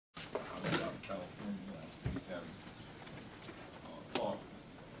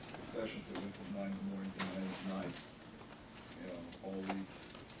9 in the morning to 9 at night, all week.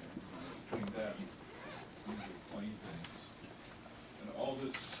 And between that, these are plain things. And all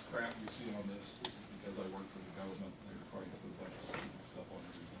this crap you see on this is because I work for the government. They require you to put a bunch of stupid stuff on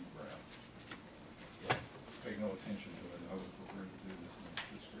everything graph. So pay no attention to it. I would prefer to do this in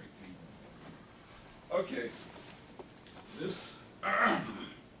this great people. Okay. This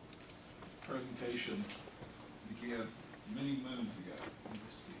presentation began many moons ago. Let me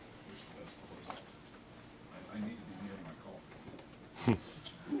see. Where's the best place? I need to be near my coffee.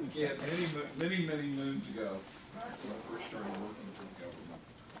 Began many moons ago, back when I first started working for the government.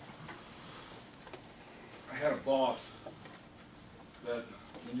 I had a boss that,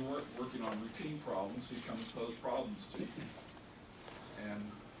 when you weren't working on routine problems, he'd come and pose problems to you.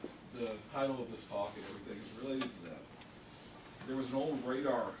 And the title of this talk and everything is related to that. There was an old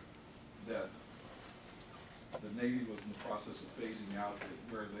radar that the Navy was in the process of phasing out,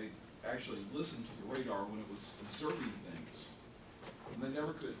 where they actually listened to the radar when it was observing things. And they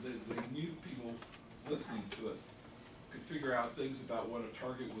never could, they knew people listening to it could figure out things about what a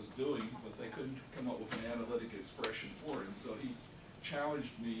target was doing, but they couldn't come up with an analytic expression for it. And so he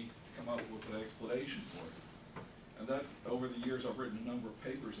challenged me to come up with an explanation for it. And that, over the years, I've written a number of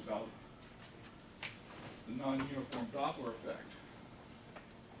papers about the non-uniform Doppler effect,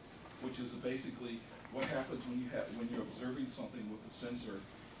 which is basically what happens when you're observing something with a sensor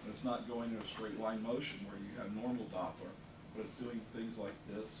and it's not going in a straight line motion where you have normal Doppler, but it's doing things like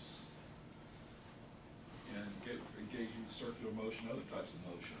this and engaging circular motion, other types of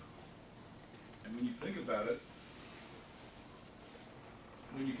motion. And when you think about it,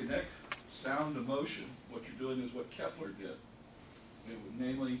 when you connect sound to motion, what you're doing is what Kepler did,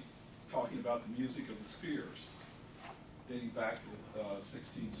 namely talking about the music of the spheres, dating back to the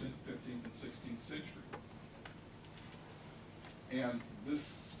 15th and 16th century. And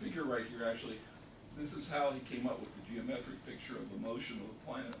this figure right here, actually, this is how he came up with the geometric picture of the motion of the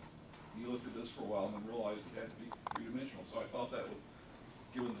planets. He looked at this for a while and then realized it had to be three-dimensional. So I thought that would,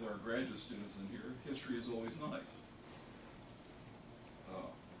 given that there are graduate students in here, history is always nice.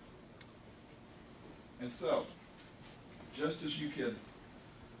 And so, just as you can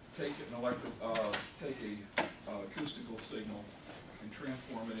take an acoustical signal and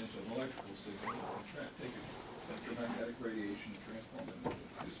transform it into an electrical signal, and take electromagnetic radiation and transform it into an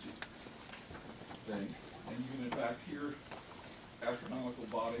acoustic thing, and you can in fact hear astronomical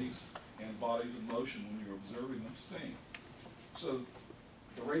bodies and bodies in motion when you're observing them sing. So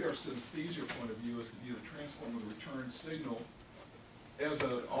the radar synesthesia point of view is to view the transform of the return signal as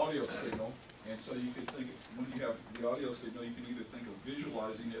an audio signal. And so you could think, when you have the audio signal, you can either think of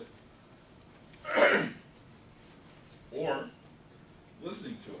visualizing it or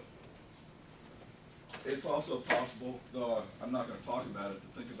listening to it. It's also possible, though I'm not going to talk about it, to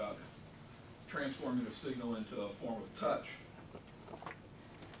think about transforming a signal into a form of touch.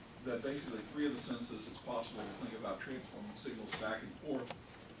 That basically three of the senses, it's possible to think about transforming signals back and forth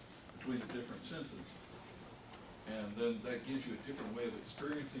between the different senses. And then that gives you a different way of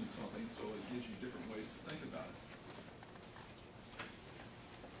experiencing something, so it gives you different ways to think about it.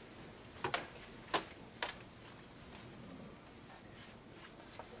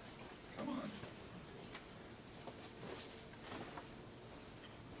 Come on.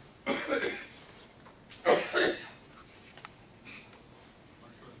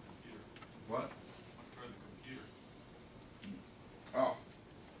 What? Oh.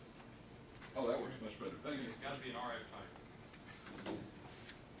 Oh, that works much better. Thank you. It's got to be an RF type.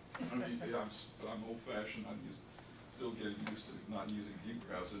 I mean, yeah, I'm old-fashioned. I'm still getting used to not using view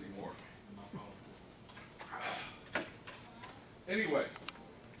graphs anymore. Anyway,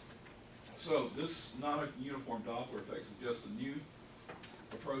 so this non-uniform Doppler effect suggests a new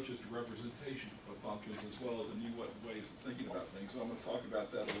approaches to representation of functions, as well as a new ways of thinking about things. So I'm going to talk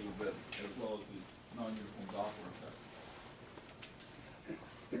about that a little bit, as well as the non-uniform Doppler effect.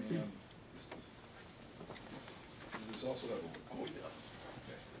 And does this also have a, oh yeah,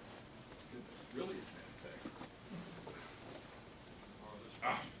 okay. Goodness, really advanced tech.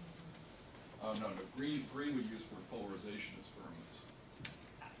 No, green we use for polarization experiments.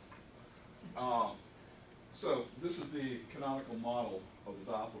 So this is the canonical model of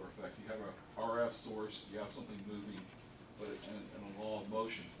the Doppler effect. You have a RF source, you have something moving, but and a law of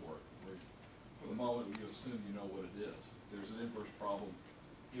motion for it. Where for the moment, you assume you know what it is. There's an inverse problem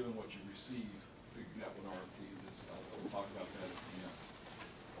given what you receive, figuring out what RFT is. We'll talk about that at the end.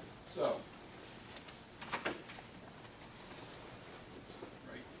 So,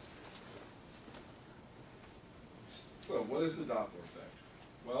 right. So what is the Doppler effect?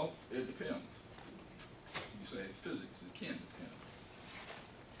 Well, it depends. You say it's physics. It can depend.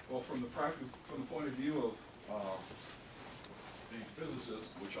 Well, from the point of view of a physicist,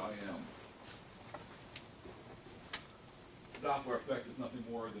 which I am, the Doppler effect is nothing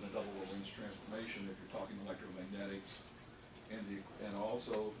more than a double Lorentz transformation if you're talking electromagnetics, and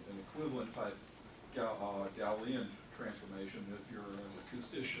also an equivalent type Gaussian transformation if you're an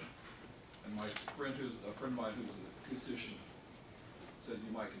acoustician. And my friend, a friend of mine who's an acoustician, said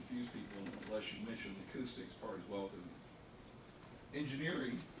you might confuse people unless you mention the acoustics part as well. Because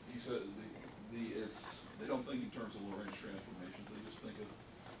engineering, he said, they don't think in terms of Lorentz transformations. They just think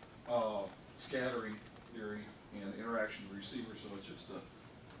of scattering theory and interaction with receiver. So it's just a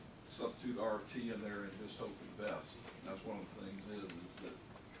substitute RFT in there and just hope for the best. And that's one of the things is that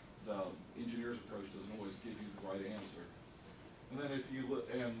the engineer's approach doesn't always give you the right answer. And then if you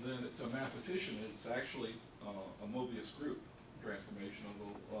look, and then to a mathematician, it's actually a Mobius group transformation of the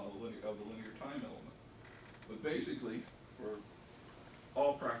linear time element. But basically, for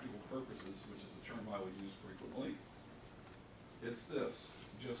all practical purposes, which is the term I would use frequently, it's this,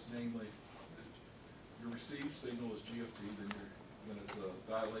 just namely, your received signal is G of t, then it's a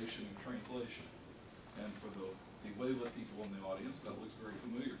dilation and translation. And for the wavelet people in the audience, that looks very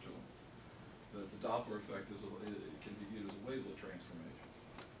familiar to them. The Doppler effect it can be viewed as a wavelet transformation.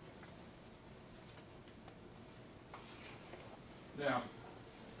 Now,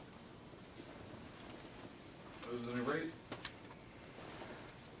 there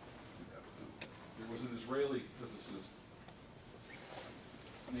was an Israeli physicist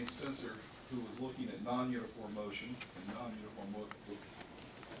named Sensor who was looking at non-uniform motion and non-uniform motion.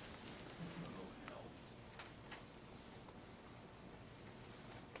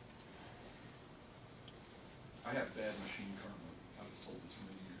 I have bad machine currently. I was told this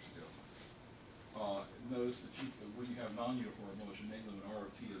many years ago. Notice that when you have non-uniform motion, namely when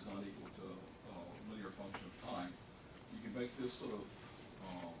RFT is not equal to a linear function of time, you can make this sort of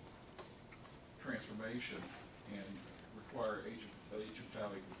transformation and require h of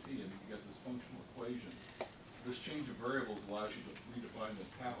tau equal t, and you can get this functional equation. This change of variables allows you to redefine the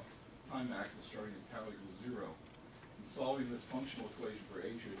time axis starting at tau equals 0. And solving this functional equation for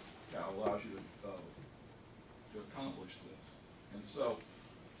h of tau allows you to accomplish this. And so,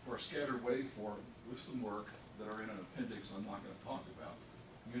 for a scattered waveform, with some work that are in an appendix I'm not going to talk about,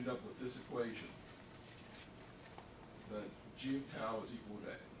 you end up with this equation, that g of tau is equal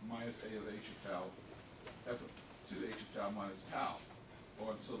to minus a of h of tau, f of 2 h of tau minus tau.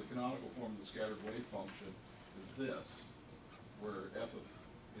 And so the canonical form of the scattered wave function is this, where f of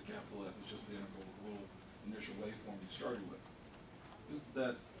the capital F is just the integral of the little initial waveform you started with. Is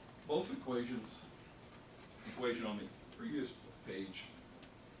that both equation on the previous page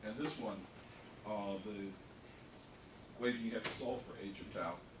and this one, the equation you have to solve for h of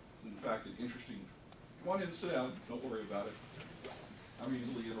tau is in fact an interesting. Come on in and sit down, don't worry about it. I'm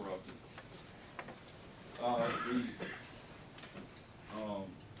easily interrupted. The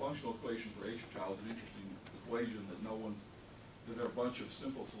functional equation for h of tau is an interesting equation that that there are a bunch of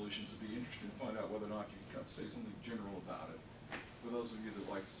simple solutions. It'd be interesting to find out whether or not you can say something general about it, for those of you that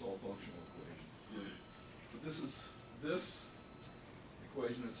like to solve functional equations. But this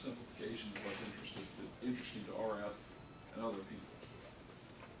equation and simplification is what's interesting to RF and other people.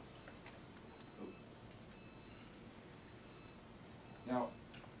 Now,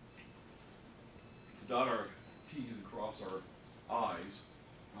 to dot our T's and cross our I's,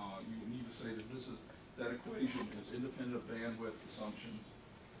 you need to say that that equation is independent of bandwidth assumptions,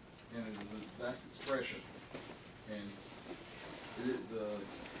 and it is an exact expression. And the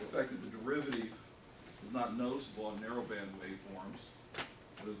effect of the derivative is not noticeable on narrowband waveforms,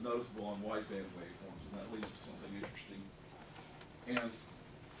 but is noticeable on wideband waveforms, and that leads to something interesting. And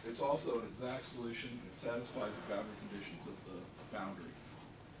it's also an exact solution. It satisfies the boundary conditions of the boundary.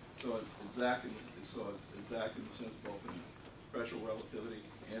 So it's exact in the sense both in special relativity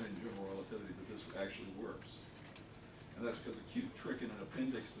and in general relativity that this actually works. And that's because a cute trick in an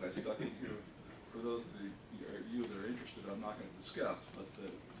appendix that I stuck in here, for those of you that are interested, I'm not going to discuss, but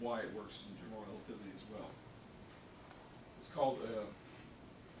why it works in general relativity as well. It's called the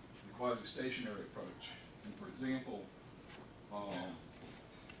quasi-stationary approach. And for example,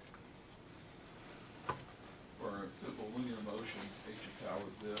 for a simple linear motion, h of tau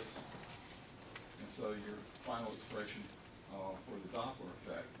is this. And so your final expression for the Doppler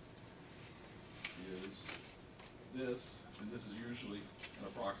effect is this, and this is usually an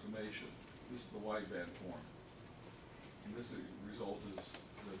approximation. This is the wideband form. And this result is,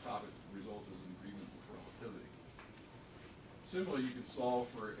 the topic result is an agreement with relativity. Similarly, you can solve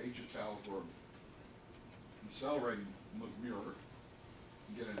for h of tau for an accelerating mirror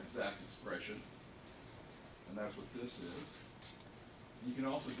and get an exact expression. And that's what this is. You can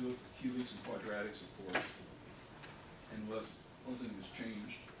also do it for cubics and quadratics, of course. Unless something has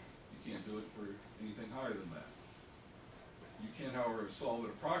changed, you can't do it for anything higher than that. You can, however, solve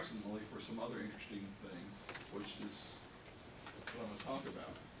it approximately for some other interesting things, which is what I'm going to talk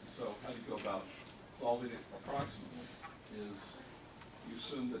about. And so how do you go about solving it approximately is you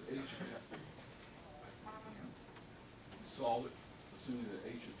assume that h of tau, you solve it assuming that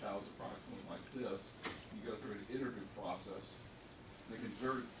h of tau is approximately like this. You go through an iterative process.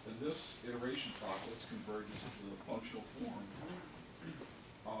 And this iteration process converges to the functional form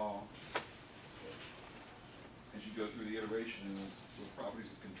as you go through the iteration, and it's the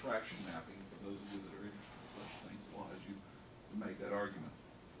properties of contraction mapping for those of you that are interested in such things allows you to make that argument.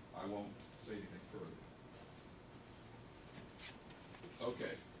 I won't say anything further.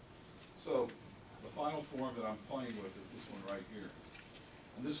 Okay, so the final form that I'm playing with is this one right here.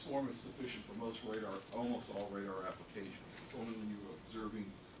 And this form is sufficient for most radar, almost all radar applications. It's only when you're observing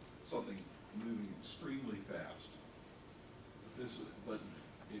something moving extremely fast. But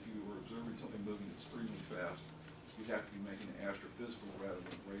if you were observing something moving extremely fast, you'd have to be making an astrophysical rather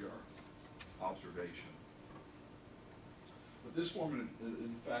than radar observation. But this form,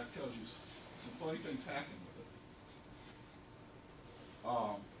 in fact, tells you some funny things happening with it.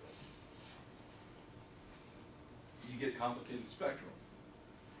 You get complicated spectrum.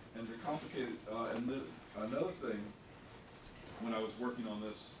 And the complicated, another thing, when I was working on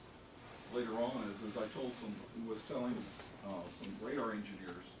this later on, is I was telling some radar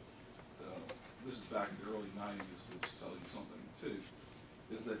engineers, this is back in the early 90s, which tells you something too,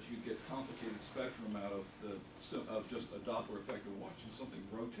 is that you get complicated spectrum out of just a Doppler effect of watching something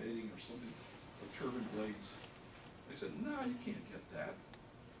rotating or something, or turbine blades. They said, no, you can't get that.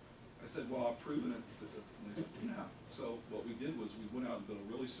 I said, well, I've proven it. And they said, no. So what we did was we went out and built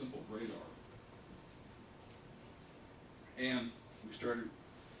a really simple radar. And we started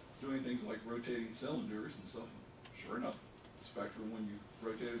doing things like rotating cylinders and stuff. Sure enough, the spectrum when you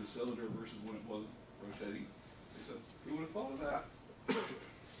rotated the cylinder versus when it wasn't rotating, they said, who would have thought of that? Of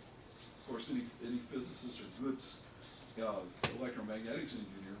course, any physicist or good electromagnetics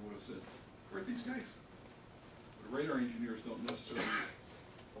engineer would have said, where are these guys? But radar engineers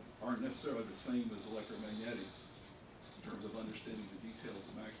aren't necessarily the same as electromagnetics in terms of understanding the details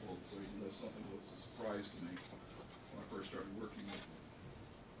of Maxwell's equation. That's something that was a surprise to me when I first started working with them.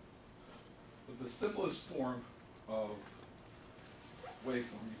 But the simplest form of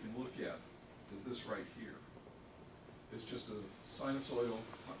waveform you can look at is this right here. It's just a sinusoidal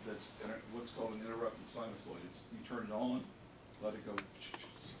that's what's called an interrupted sinusoid. You turn it on, let it go,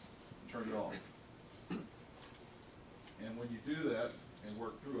 turn it off. And when you do that and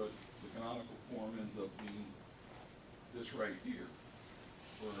work through it, the canonical form ends up being this right here,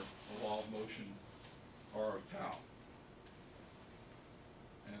 for a law of motion R of tau.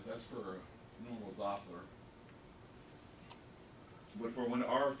 And that's for a normal Doppler. But for when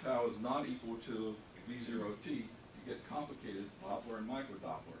R of tau is not equal to V0t, you get complicated Doppler and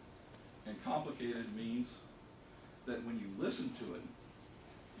microdoppler. And complicated means that when you listen to it,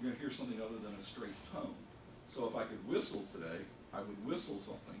 you're going to hear something other than a straight tone. So if I could whistle today, I would whistle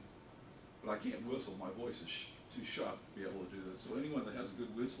something, but I can't whistle. My voice is too shut to be able to do this. So anyone that has a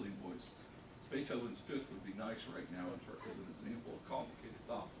good whistling voice, Beethoven's Fifth would be nice right now as an example of complicated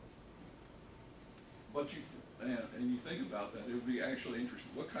Doppler. But and you think about that, it would be actually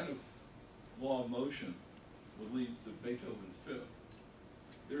interesting. What kind of law of motion would lead to Beethoven's Fifth?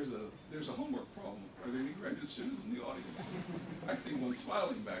 There's a homework problem. Are there any graduate students in the audience? I see one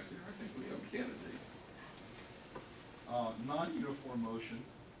smiling back there. I think we have a candidate. Non-uniform motion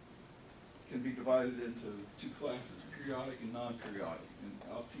can be divided into two classes, periodic and non-periodic. And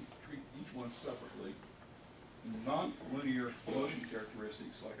I'll treat each one separately. Non-linear motion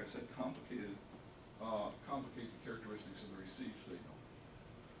characteristics, like I said, complicate the characteristics of the received signal.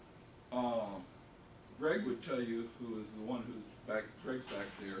 Greg would tell you, who is the one Greg's back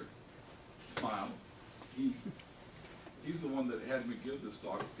there, smile. He's the one that had me give this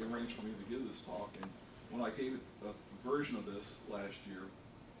talk, arranged for me to give this talk, and when I gave it a version of this last year,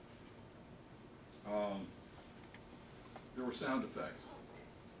 there were sound effects.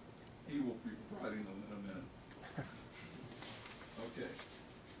 He will be providing them in a minute. Okay.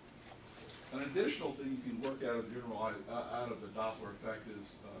 An additional thing you can work out of the Doppler effect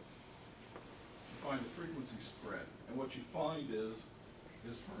is you find the frequency spread. And what you find is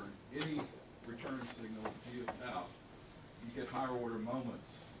for any return signal G of tau, you get higher order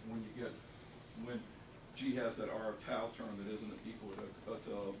moments when G has that R of tau term that isn't equal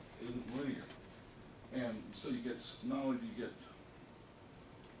to isn't linear. And so you get, not only do you get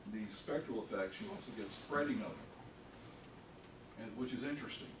the spectral effects, you also get spreading of them. and which is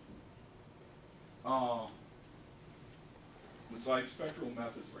interesting. Besides spectral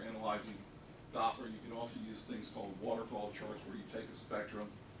methods for analyzing Doppler, you can also use things called waterfall charts, where you take a spectrum,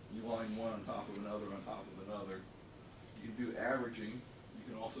 you line one on top of another on top of another. You can do averaging. You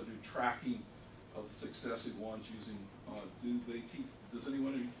can also do tracking of the successive ones using, does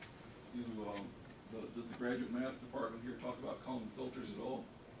anyone do, does the graduate math department here talk about column filters at all?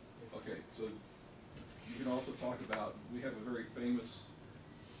 Okay, so you can also talk about, we have a very famous,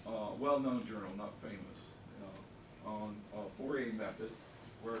 well-known journal, not famous, on Fourier methods,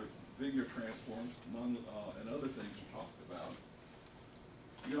 where Wigner transforms and other things are talked about.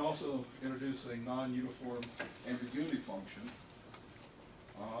 You can also introduce a non-uniform ambiguity function,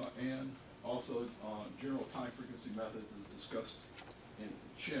 and also general time frequency methods is discussed in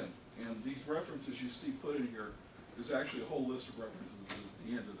Chin. And these references you see put in here, there's actually a whole list of references at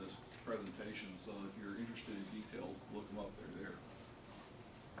the end of this presentation, so if you're interested in details, look them up, they're there.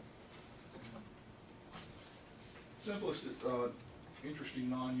 Simplest interesting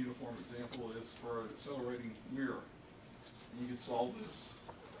non-uniform example is for an accelerating mirror. And you can solve this,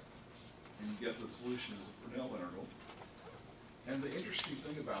 and you get the solution as a Fresnel integral. And the interesting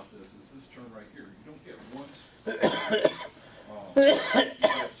thing about this is this term right here. You don't get one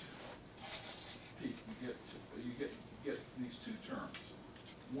peak. You get these two terms.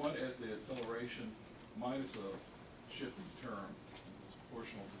 One at the acceleration minus a shifting term, is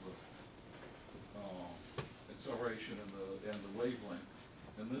proportional to the acceleration and the wavelength,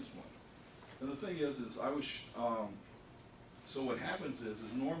 and this one. And the thing is so what happens is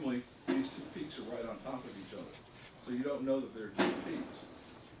normally these two peaks are right on top of each other, so you don't know that they're two peaks.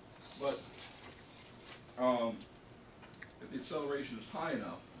 But if the acceleration is high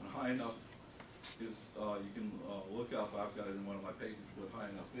enough, and high enough is, you can look up, I've got it in one of my pages, what high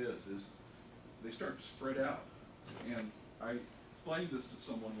enough is they start to spread out. And I explained this to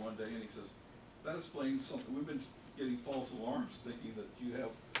someone one day, and he says, that explains something. We've been getting false alarms thinking that you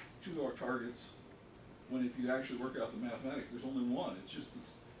have two targets, when if you actually work out the mathematics, there's only one. It's just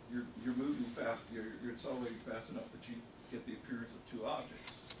this, you're moving fast, you're accelerating fast enough that you get the appearance of two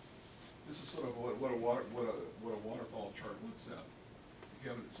objects. This is sort of what a waterfall chart looks at. If you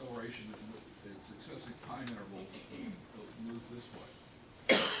have an acceleration at successive time intervals, it moves this way.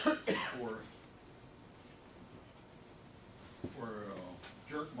 For a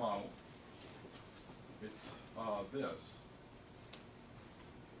jerk model, it's this.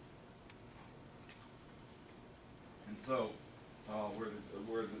 And so, where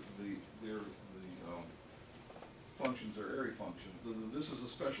the functions are area functions. So this is a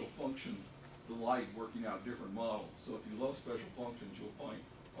special function, the light working out different models. So if you love special functions, you'll find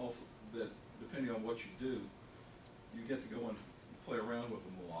also that depending on what you do, you get to go and play around with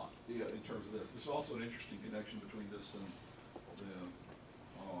them a lot in terms of this. There's also an interesting connection between this and the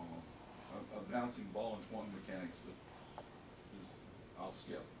a bouncing ball in quantum mechanics that is, I'll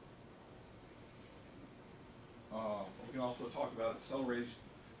skip. We can also talk about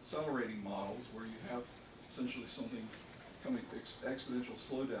accelerating models where you have essentially something coming exponential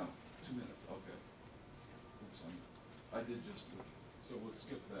slowdown. 2 minutes, okay. Oops, I did just, so we'll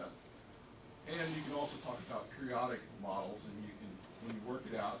skip that. And you can also talk about periodic models, and you can, when you work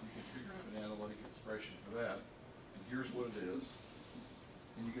it out, you can figure out an analytic expression for that. And here's what it is.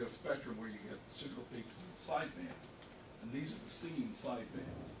 And you get a spectrum where you get signal peaks and sidebands. And these are the singing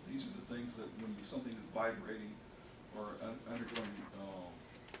sidebands. These are the things that when something is vibrating or undergoing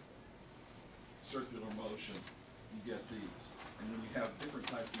circular motion, you get these. And when you have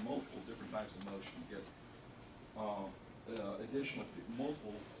multiple different types of motion, you get additional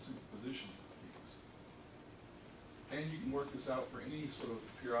multiple superpositions of peaks. And you can work this out for any sort of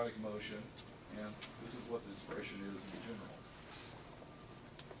periodic motion, and this is what the expression is in general.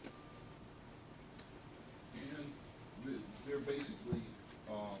 And they're basically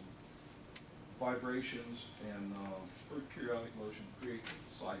vibrations and periodic motion create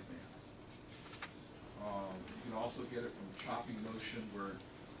sidebands. You can also get it from chopping motion, where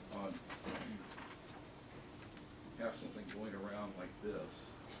you have something going around like this,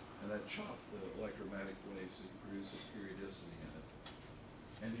 and that chops the electromagnetic waves, so you produce a periodicity in it.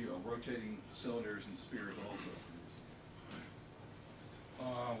 And rotating cylinders and spheres also produce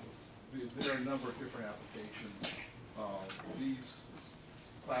it. There are a number of different applications. These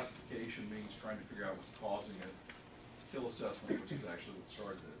classification means trying to figure out what's causing it. Kill assessment, which is actually what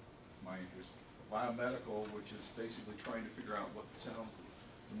started it, my interest. Biomedical, which is basically trying to figure out what the sounds,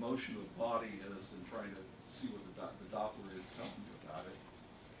 the motion of the body is, and trying to see what the Doppler is telling you about it.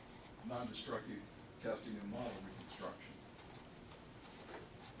 Non-destructive testing and model reconstruction.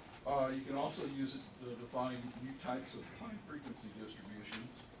 You can also use it to define new types of time frequency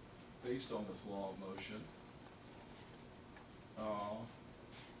distributions based on this law of motion.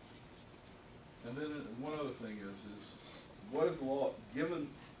 And then one other thing is what is the law, given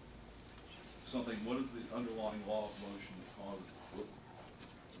something, what is the underlying law of motion that causes it?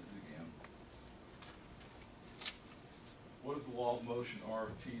 Again. What is the law of motion, R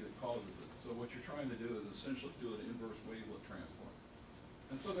of t, that causes it? So what you're trying to do is essentially do an inverse wavelet transform.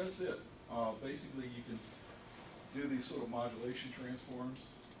 And so that's it. Basically, you can do these sort of modulation transforms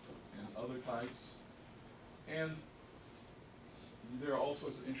and other types. And there are all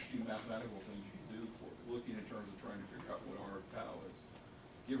sorts of interesting mathematical things you can do for looking in terms of trying to figure out what R of tau is,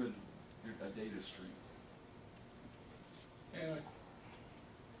 given a data stream. And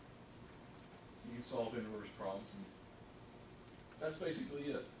you can solve inverse problems, and that's basically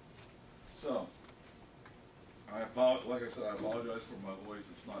it. So, like I said, I apologize for my voice.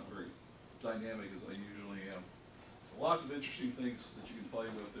 It's not very dynamic as I usually am. Lots of interesting things that you can play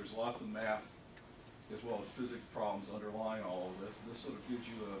with. There's lots of math as well as physics problems underlying all of this. This sort of gives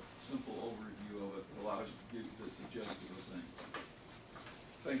you a simple overview of it. It allows you to give the suggestive of things.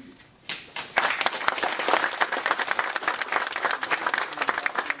 Thank you.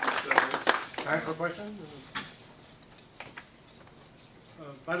 Time for questions?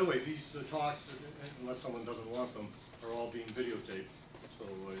 By the way, these talks, unless someone doesn't want them, are all being videotaped. So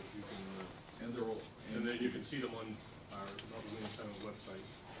you can, and then you can see them on our Naval Wind Center website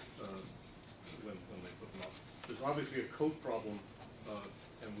when they put them up. There's obviously a code problem,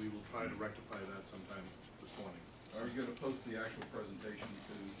 and we will try to rectify that sometime this morning. Are you going to post the actual presentation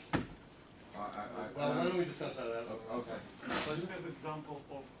to? Well, why don't we discuss that? Okay. So you have an example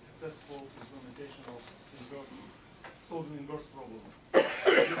of successful implementation of solving inverse problem.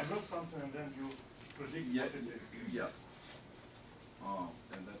 You observe something and then you predict what it is. Yeah.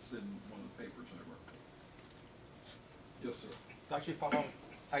 And that's in one of the papers I worked with. Yes, sir. To actually follow,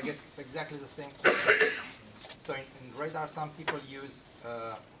 I guess, exactly the same question. So in radar, some people use,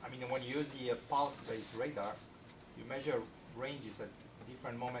 when you use the pulse-based radar, you measure ranges at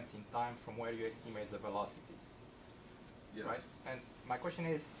different moments in time from where you estimate the velocity. Yes. Right? And my question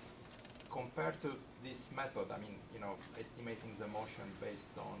is, compared to this method, estimating the motion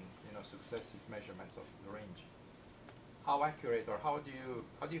based on, successive measurements of the range, how accurate or how do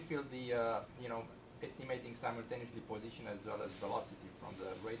you feel the, estimating simultaneously position as well as velocity from the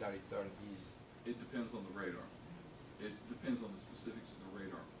radar return is? It depends on the radar. It depends on the specifics of the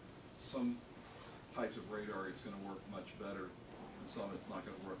radar. Some types of radar, it's going to work much better, and some it's not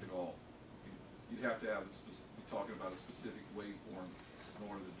going to work at all. You'd have to have be talking about a specific waveform in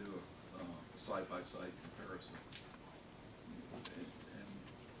order to do a side-by-side comparison.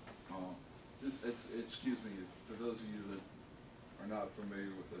 Excuse me, for those of you that are not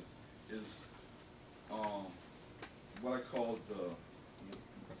familiar with this, is what I call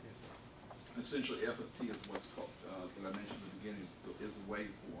essentially F of t is what's called, that I mentioned at the beginning, is the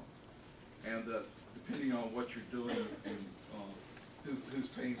waveform. And that depending on what you're doing and who's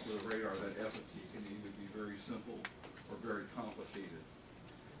paying for the radar, that F of t can either be very simple or very complicated.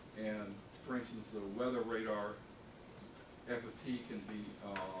 And for instance, the weather radar F of t can be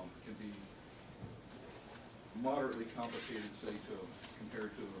moderately complicated, say,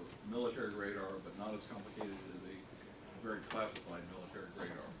 compared to a military radar, but not as complicated as a very classified military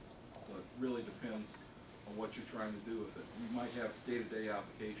radar. So it really depends on what you're trying to do with it. You might have day-to-day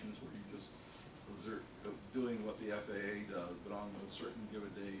applications where you just doing what the FAA does, but on those certain given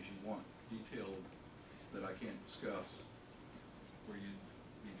days you want detailed that I can't discuss, where you'd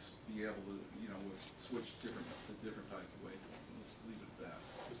be able to, switch to different types of waveforms. Let's leave it at that.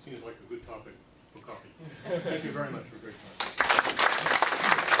 This seems like a good topic for coffee. Thank you very much for a great talk.